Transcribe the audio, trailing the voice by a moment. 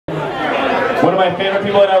One of my favorite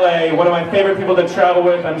people in LA, one of my favorite people to travel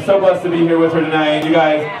with. I'm so blessed to be here with her tonight. You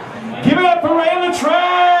guys, give it up for Rhea Litre!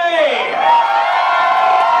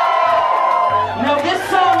 Now this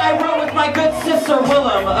song I wrote with my good sister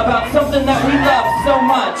Willem about something that we love so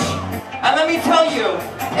much. And let me tell you,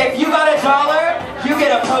 if you got $1, you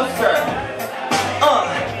get a poster.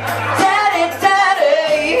 Daddy,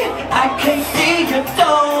 daddy, I can see your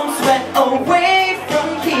dome sweat away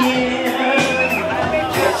from here.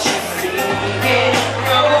 Can't you see it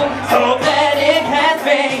grow? Hope that it has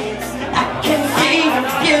veins. I can see your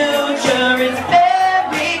future is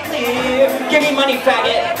very clear. Give me money,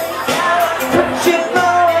 faggot. Put your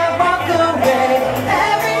flow and walk away.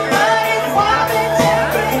 Everybody's walking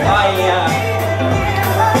every day. Oh yeah.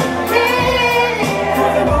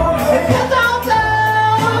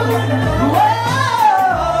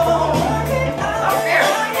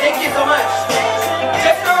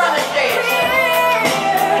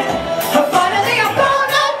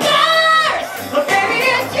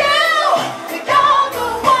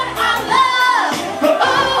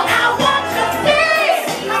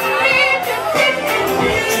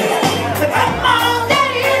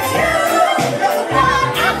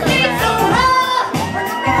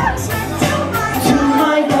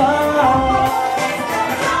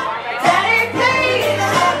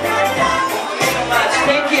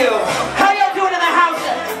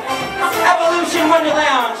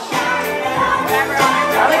 Wonderlounge. I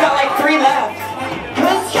only got like 3 left.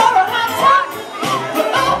 'Cause you're a hot top.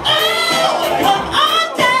 Oh, come on,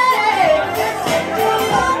 daddy.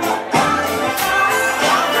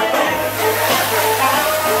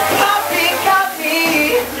 Copy,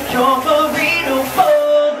 your burrito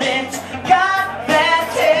bullet got that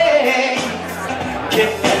taste.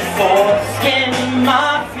 Get the foreskin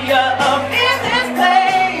mafia up in this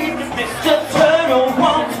place. Mr. Turtle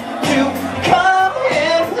wants to come.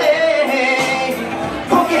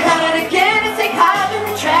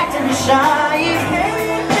 Shy.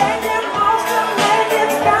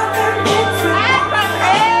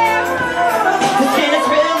 The skin is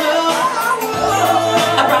real loose.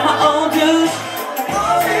 I brought my own dues.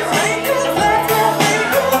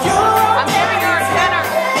 I'm having our tenor.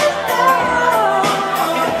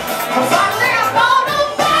 Finally I'm on the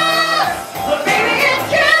bus. But baby it's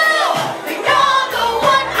you. You're the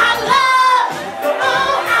one I love.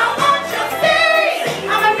 Oh, I want you to see.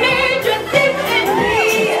 I'ma need you deep in me.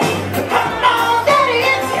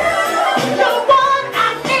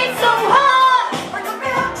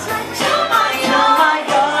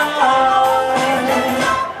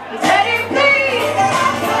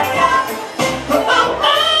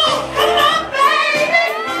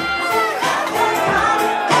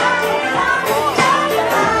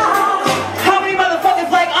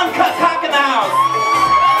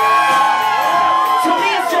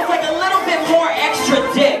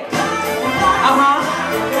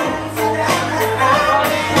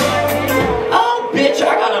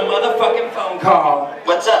 Call.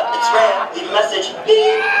 What's up? It's Rhea. Leave a message.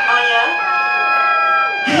 Oh yeah?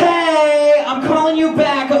 Hey, I'm calling you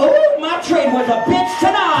back. Oh, my trade was a bitch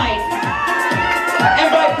tonight.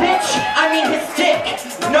 And by bitch, I mean his dick.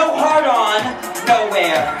 No hard on,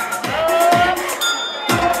 nowhere.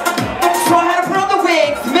 So I had to put on the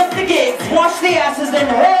wigs, miss the gigs, wash the asses, and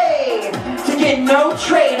hey, to get no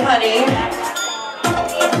trade, honey.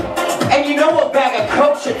 And you know a bag of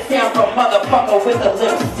coke should stand for motherfucker with a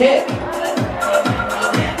lipstick.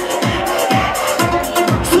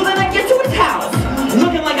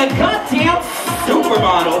 A goddamn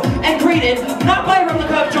supermodel and greeted not by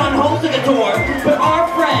replica of John Holmes at the door, but our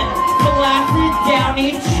friend Flaccid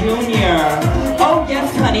Downey Jr. Oh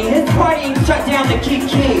yes, honey, his partying shut down the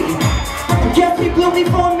Kiki. Guess he blew me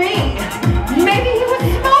for me. Maybe he was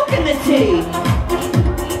smoking the tea.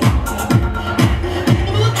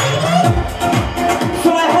 So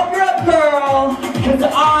I hope you're up, girl, 'cause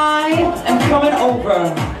I am coming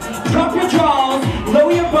over. Drop your drawers,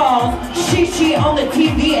 lower your balls, she on the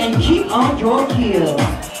TV and keep on your heels.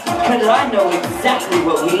 'Cause I know exactly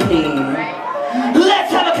what we need.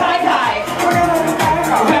 Let's have a KaiKai.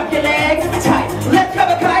 Wrap your legs tight. Let's have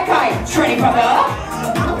a KaiKai. Train brother.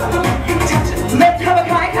 Let's have a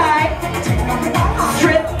KaiKai.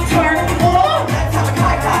 Strip, turn, oh. Let's have a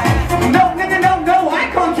KaiKai. No, no, no, no, no eye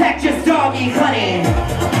contact, just doggy, honey.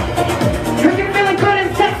 'Cause you're feeling good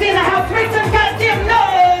and sexy in the house, make some goddamn noise.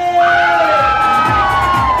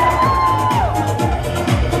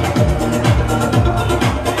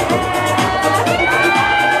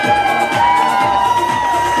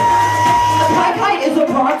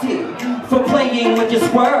 With your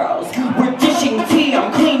squirrels, we're dishing tea,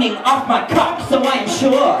 I'm cleaning off my cup, so I am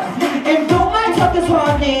sure. And though my talk is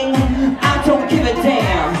hardening, I don't a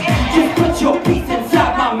damn. Just put your piece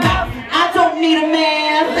inside my mouth. I don't need a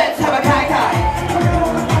man. Let's have a KaiKai.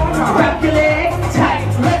 Wrap your legs tight.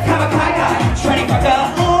 Let's have a KaiKai. Shreddy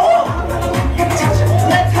fucker. Oh.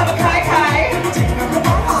 Let's have a KaiKai.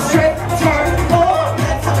 Strip, turn, oh.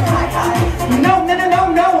 Let's have a KaiKai. No, no, no,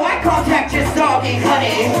 no, no. Eye contact, just doggy,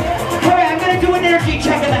 honey. Hurry, I'm gonna do an energy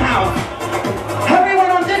check in the house.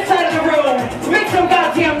 Everyone on this side of the room, make some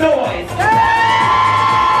goddamn noise.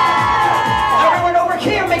 Everyone over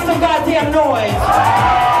here, make some goddamn noise.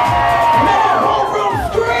 Let the whole room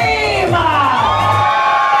scream.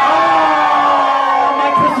 Oh, my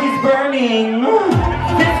pussy's burning.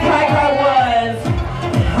 This KaiKai was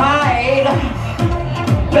hide.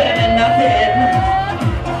 Better than nothing.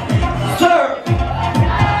 Serve.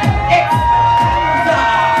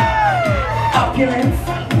 Appearance.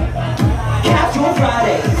 Casual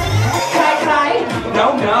Fridays. KaiKai. No,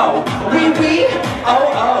 no. Wee.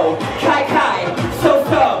 Oh. KaiKai. So.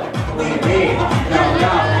 Wee. No.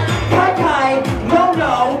 KaiKai.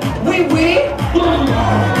 No. Wee.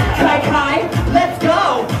 KaiKai. Let's go.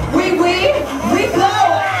 Wee. We go.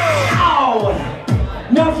 Ow.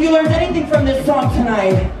 Now, if you learned anything from this song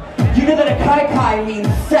tonight, you know that a KaiKai means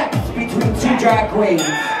sex between two drag queens.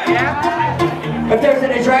 If there's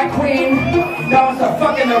a drag queen that wants to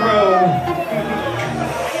fuck in the room,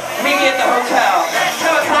 meet me at the hotel.